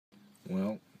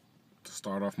Well, to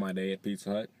start off my day at Pizza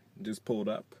Hut, just pulled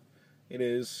up. It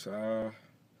is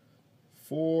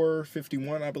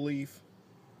 4:51, I believe.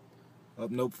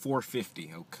 Nope,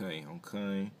 4:50. Okay.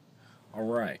 All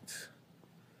right.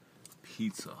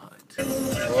 Pizza Hut.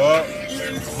 Well,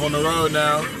 I'm on the road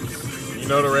now. You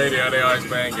know the radio, they always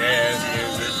playing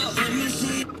gas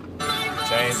music.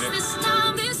 Change it.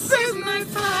 This is my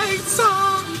fight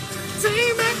song.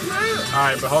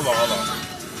 Alright, but hold on.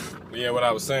 Yeah, what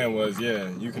I was saying was,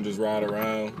 you can just ride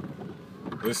around,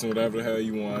 listen to whatever the hell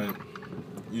you want.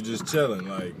 You just chilling,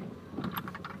 like,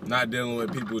 not dealing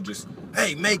with people just,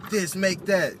 hey, make this, make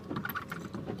that.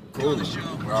 Cool.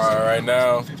 Alright, right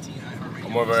now,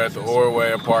 I'm over at the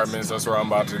Orway Apartments. That's where I'm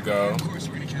about to go.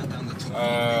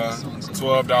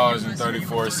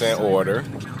 $12.34 order.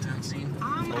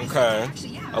 Okay.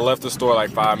 I left the store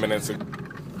like 5 minutes ago.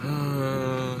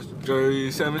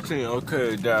 17.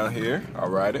 Okay, down here.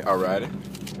 Alrighty.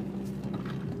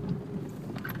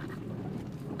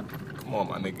 Come on,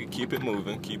 my nigga. Keep it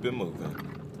moving.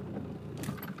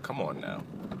 Come on now.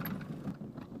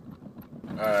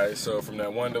 Alright, so from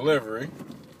that one delivery,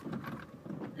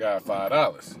 got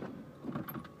 $5.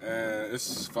 And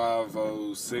it's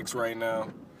 5:06 right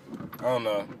now. I don't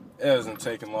know. It hasn't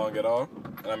taken long at all.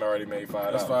 And I'm already made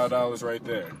 $5. That's $5 right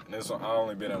there. And I've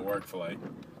only been at work for like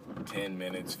 10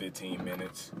 minutes, 15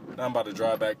 minutes. Now I'm about to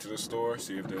drive back to the store,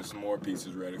 see if there's some more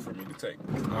pizzas ready for me to take.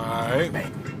 Alright.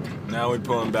 Now we're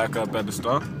pulling back up at the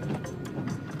store.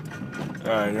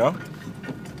 Alright, y'all.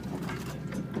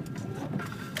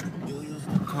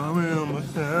 Call me on my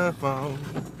cell phone.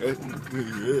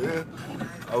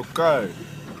 Okay.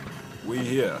 We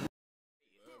here.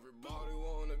 Everybody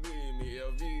wanna be me.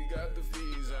 LV got the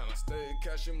fees, and I stay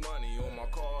cashing money on my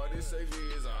card. It say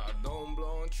Visa. I don't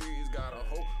blow on trees. Got a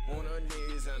hoe on her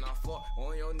knees, and I fuck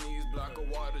on your knees. Black or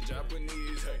white or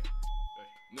Japanese. Hey,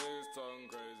 niggas talking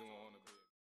crazy wanna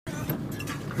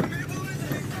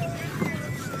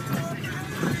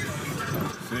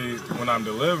be. See, when I'm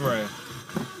delivering,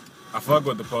 I fuck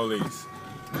with the police.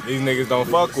 These niggas don't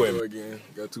fuck with me. Again,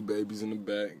 got two babies in the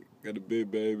back. Got a big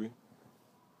baby.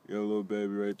 Got a little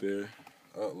baby right there.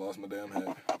 Oh, lost my damn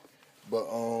hat. But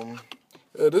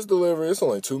yeah, this delivery, it's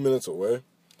only 2 minutes away.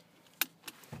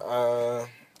 I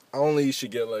only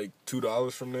should get like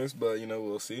 $2 from this, but you know,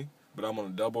 we'll see. But I'm on a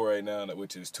double right now,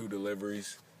 which is 2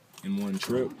 deliveries in one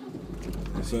trip.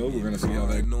 So we're gonna see how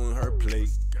that on her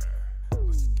plate.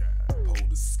 Hold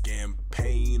the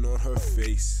campaign on her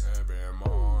face. Every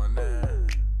morning,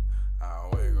 I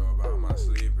wake up out my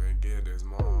sleep and get this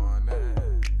morning.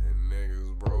 And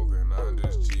niggas broken, I'm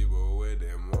just cheaper with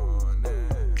them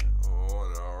morning.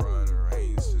 On a run,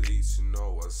 rain, sleet, you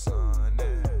know what sun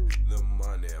is. The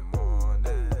Monday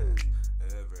morning,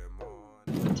 every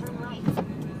morning. Turn right.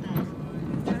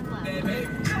 Turn left.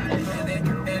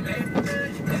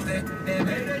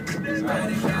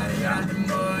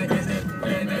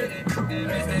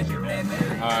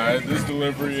 Alright, this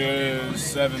delivery is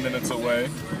 7 minutes away.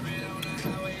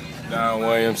 Down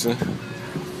Williamson.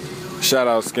 Shout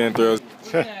out Skin Thrills.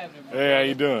 Hey, how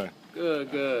you doing?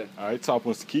 Good. Alright, top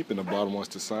wants to keep and the bottom wants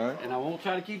to sign. And I won't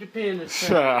try to keep the pen this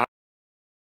time.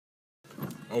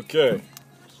 Okay.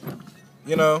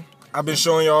 You know, I've been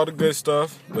showing you all the good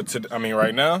stuff, but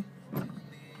right now,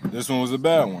 this one was a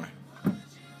bad one.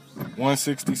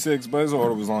 166, but his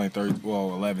order was only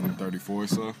 11.34,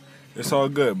 so it's all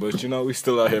good. But you know, we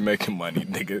still out here making money,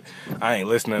 nigga. I ain't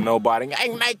listening to nobody. I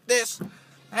ain't make this.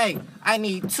 Hey, I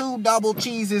need 2 double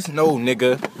cheeses. No,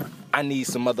 nigga. I need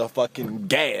some motherfucking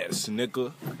gas,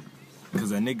 nigga.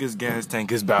 Cause a nigga's gas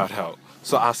tank is about out.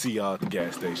 So I'll see y'all at the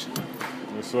gas station.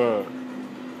 What's up?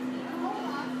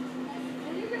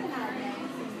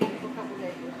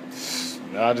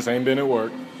 Nah, I just ain't been at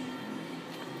work.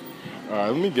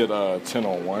 Alright, let me get 10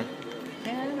 on 1.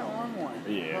 10 on 1.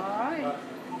 Yeah.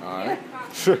 Alright.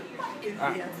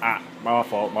 My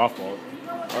fault.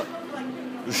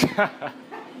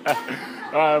 Alright,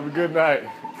 have a good night.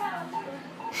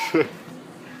 Good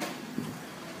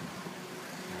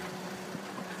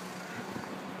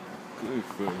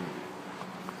food.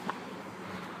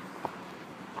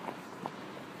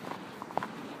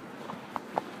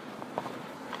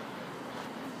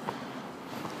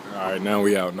 Alright, now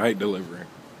we out night delivering.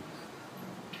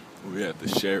 We at the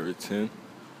Sheraton.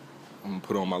 I'm gonna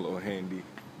put on my little handy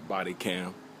body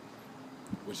cam,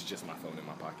 which is just my phone in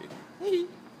my pocket.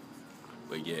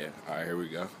 But yeah, alright, here we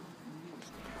go.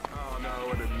 I don't know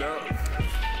what to do.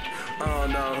 I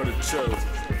don't know who to choose.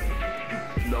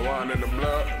 The one in the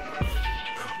blood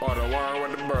or the one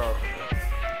with the bro.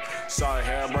 Sorry,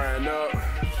 hair brand up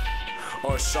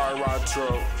or sorry, ride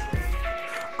true.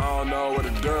 I don't know what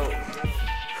to do.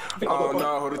 Oh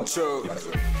no, the choke.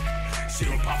 She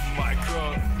gon' pop in my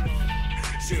crib.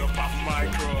 She gon' pop in my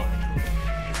crib.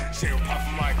 She gon' pop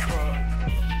in my crib.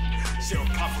 She gon'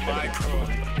 pop in my crib.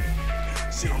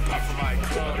 She gon' pop in my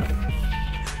crib.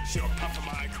 She gon' pop in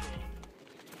my crib.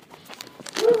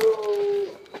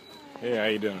 Hey, how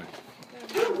you doing?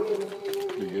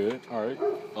 You good? All right.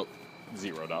 Oh,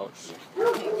 $0.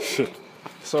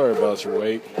 Sorry about your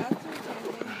wait. That's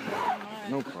okay.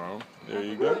 No problem. There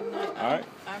you go. All right.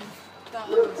 I'm thought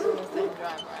I was in the same driver. I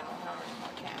don't have any more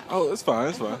cash. Oh, it's fine.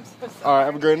 It's fine. I'm so sorry. All right.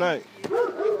 Have a great night.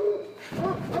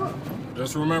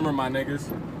 Just remember, my niggas,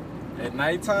 at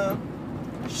nighttime,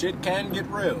 shit can get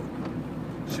real.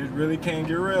 Shit really can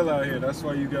get real out here. That's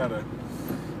why you gotta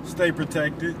stay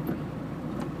protected.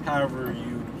 However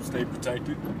you stay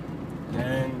protected.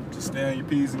 And just stay on your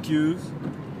P's and Q's.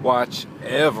 Watch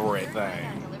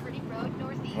everything.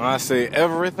 When I say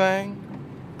everything,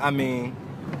 I mean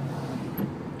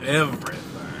everything.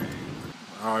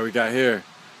 All right, we got here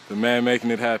the man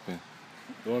making it happen.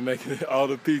 The one making all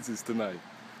the pizzas tonight.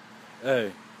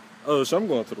 Hey, oh, so I'm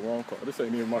going to the wrong car. This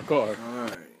ain't even my car. All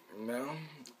right, now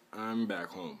I'm back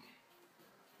home.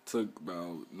 Took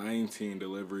about 19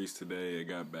 deliveries today. I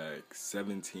got back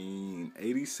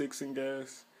 17.86 in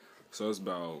gas. So it's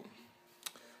about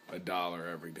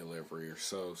 $1 every delivery or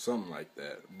so, something like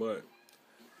that. But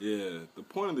yeah, the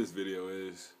point of this video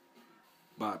is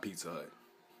buy Pizza Hut.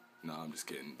 No, I'm just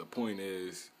kidding. The point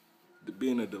is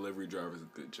being a delivery driver is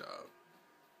a good job.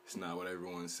 It's not what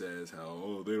everyone says, how,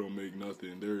 oh, they don't make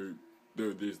nothing,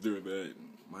 they're this, they're that.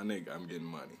 My nigga, I'm getting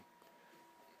money.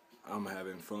 I'm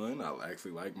having fun. I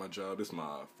actually like my job. This is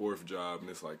my 4th job, and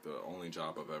it's like the only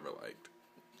job I've ever liked,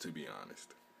 to be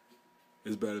honest.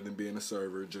 It's better than being a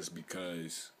server just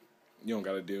because you don't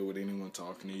got to deal with anyone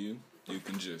talking to you. You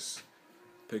can just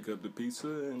pick up the pizza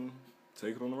and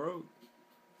take it on the road.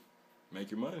 Make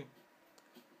your money.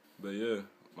 But yeah,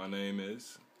 my name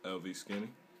is LVSkinny.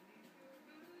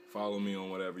 Follow me on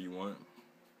whatever you want.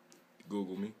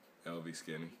 Google me,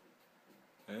 LVSkinny.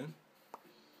 And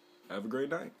have a great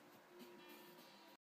night.